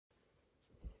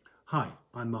Hi,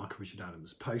 I'm Mark Richard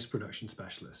Adams, Post-Production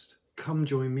Specialist. Come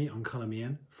join me on Colour Me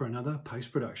In for another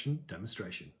post-production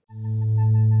demonstration.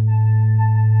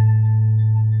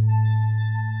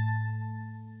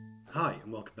 Hi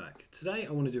and welcome back. Today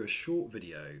I want to do a short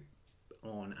video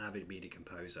on Avid Media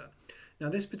Composer. Now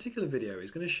this particular video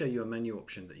is going to show you a menu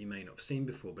option that you may not have seen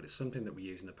before, but it's something that we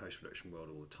use in the post-production world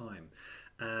all the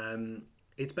time.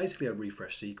 It's basically a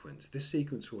refresh sequence. This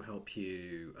sequence will help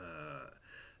you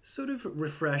sort of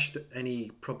refresh any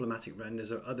problematic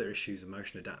renders or other issues of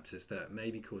motion adapters that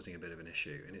may be causing a bit of an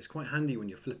issue. And it's quite handy when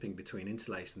you're flipping between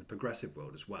interlaced and the progressive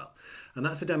world as well. And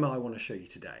that's a demo I want to show you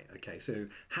today. Okay, so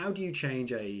how do you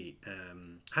change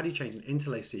an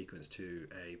interlaced sequence to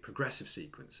a progressive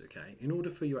sequence? Okay, in order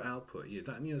for your output,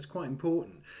 it's quite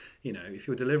important. You know, if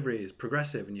your delivery is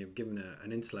progressive and you're given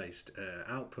an interlaced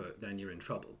output, then you're in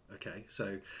trouble. Okay,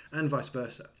 so and vice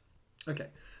versa. Okay.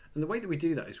 And the way that we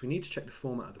do that is we need to check the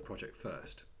format of the project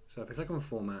first. So if I click on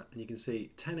format, and you can see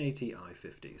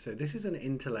 1080i50. So this is an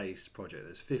interlaced project.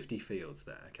 There's 50 fields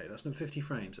there. Okay, that's not 50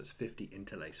 frames, that's 50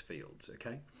 interlaced fields.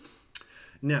 Okay.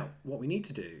 Now, what we need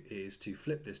to do is to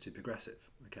flip this to progressive.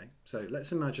 Okay, so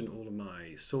let's imagine all of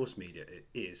my source media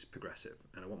is progressive,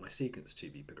 and I want my sequence to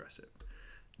be progressive.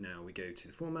 Now we go to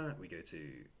the format, we go to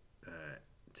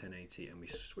 1080, and we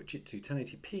switch it to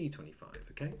 1080p 25.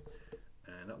 Okay.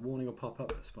 And that warning will pop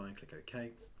up, that's fine, click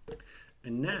OK.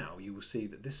 And now you will see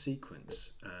that this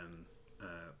sequence,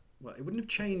 well, it wouldn't have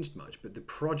changed much, but the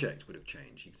project would have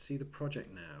changed. You can see the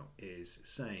project now is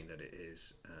saying that it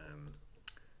is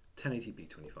 1080p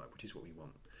 25, which is what we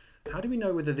want. How do we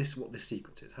know whether this is what this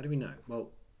sequence is? How do we know? Well,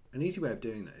 an easy way of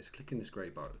doing that is clicking this grey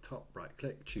bar at the top, right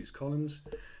click, choose columns,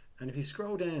 and if you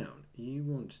scroll down, you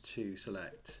want to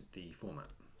select the format.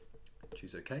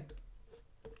 Choose OK.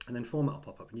 And then format will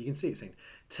pop up, and you can see it's saying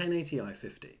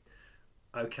 1080i50.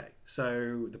 Okay,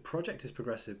 so the project is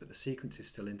progressive, but the sequence is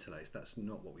still interlaced. That's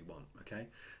not what we want. Okay,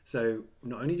 so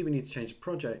not only do we need to change the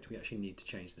project, we actually need to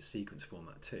change the sequence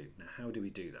format too. Now, how do we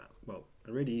do that? Well,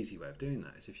 a really easy way of doing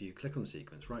that is if you click on the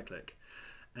sequence, right click,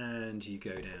 and you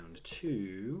go down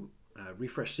to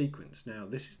refresh sequence. Now,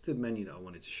 this is the menu that I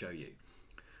wanted to show you.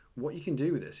 What you can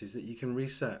do with this is that you can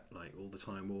reset like all the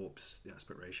time warps, the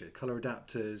aspect ratio, color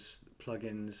adapters,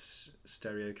 plugins,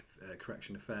 stereo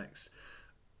correction effects,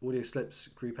 audio slips,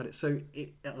 group edits. So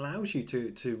it allows you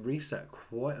to reset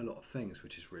quite a lot of things,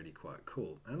 which is really quite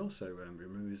cool. And also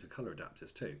removes the color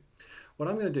adapters too. What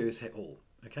I'm going to do is hit all.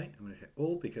 Okay, I'm going to hit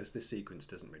all because this sequence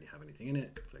doesn't really have anything in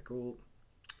it. Click all.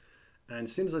 And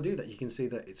as soon as I do that, you can see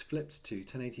that it's flipped to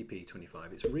 1080p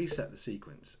 25. It's reset the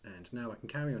sequence, and now I can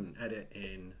carry on and edit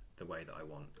in the way that I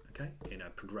want, okay, in a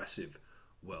progressive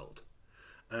world.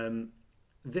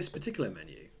 This particular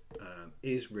menu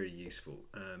is really useful.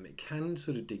 It can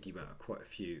sort of dig you out quite a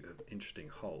few of interesting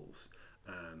holes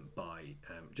by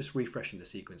just refreshing the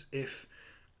sequence. If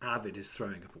Avid is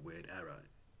throwing up a weird error,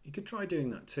 you could try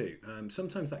doing that too.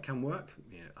 Sometimes that can work.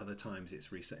 Other times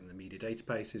it's resetting the media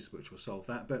databases, which will solve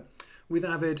that. But with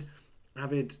Avid,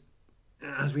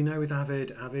 as we know with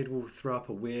Avid will throw up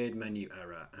a weird menu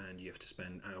error, and you have to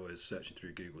spend hours searching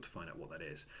through Google to find out what that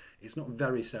is. It's not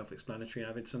very self-explanatory,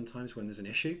 Avid, sometimes when there's an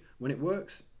issue. When it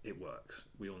works, it works.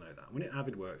 We all know that. When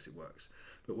Avid works, it works.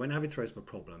 But when Avid throws up a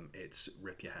problem, it's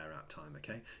rip your hair out time,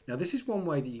 okay? Now, this is one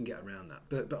way that you can get around that.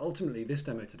 But ultimately, this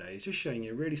demo today is just showing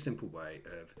you a really simple way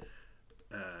of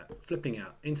flipping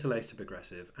out interlaced to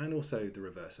progressive, and also the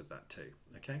reverse of that too,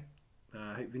 okay?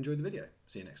 I hope you enjoyed the video.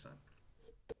 See you next time.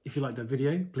 If you liked that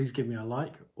video, please give me a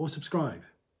like or subscribe,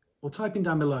 or type in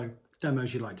down below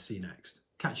demos you'd like to see next.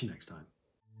 Catch you next time.